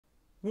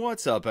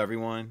What's up,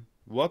 everyone?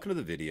 Welcome to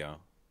the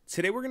video.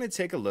 Today we're going to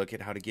take a look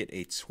at how to get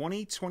a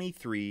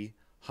 2023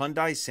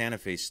 Hyundai Santa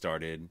Fe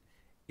started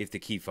if the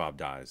key fob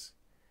dies.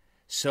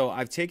 So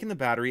I've taken the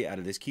battery out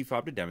of this key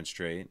fob to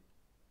demonstrate.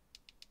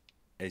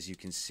 As you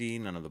can see,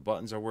 none of the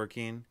buttons are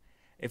working.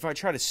 If I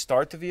try to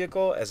start the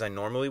vehicle as I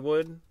normally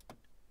would,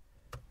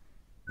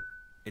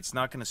 it's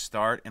not going to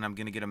start, and I'm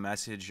going to get a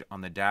message on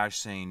the dash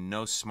saying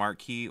no smart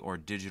key or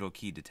digital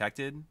key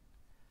detected.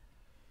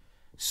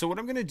 So what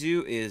I'm going to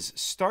do is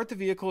start the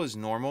vehicle as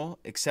normal,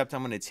 except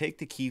I'm going to take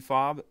the key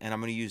fob and I'm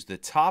going to use the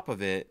top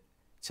of it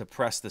to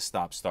press the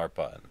stop start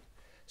button.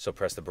 So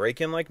press the brake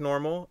in like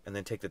normal and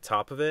then take the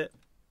top of it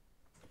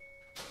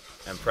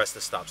and press the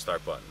stop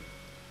start button.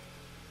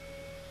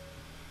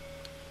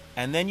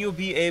 And then you'll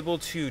be able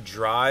to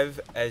drive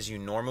as you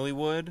normally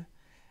would,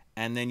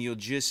 and then you'll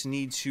just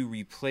need to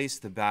replace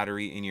the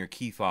battery in your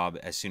key fob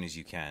as soon as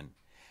you can.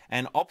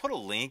 And I'll put a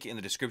link in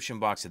the description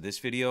box of this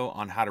video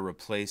on how to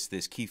replace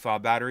this key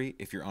fob battery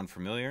if you're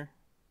unfamiliar.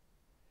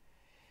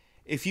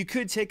 If you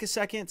could take a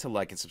second to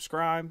like and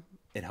subscribe,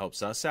 it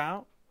helps us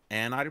out,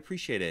 and I'd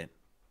appreciate it.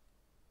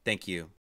 Thank you.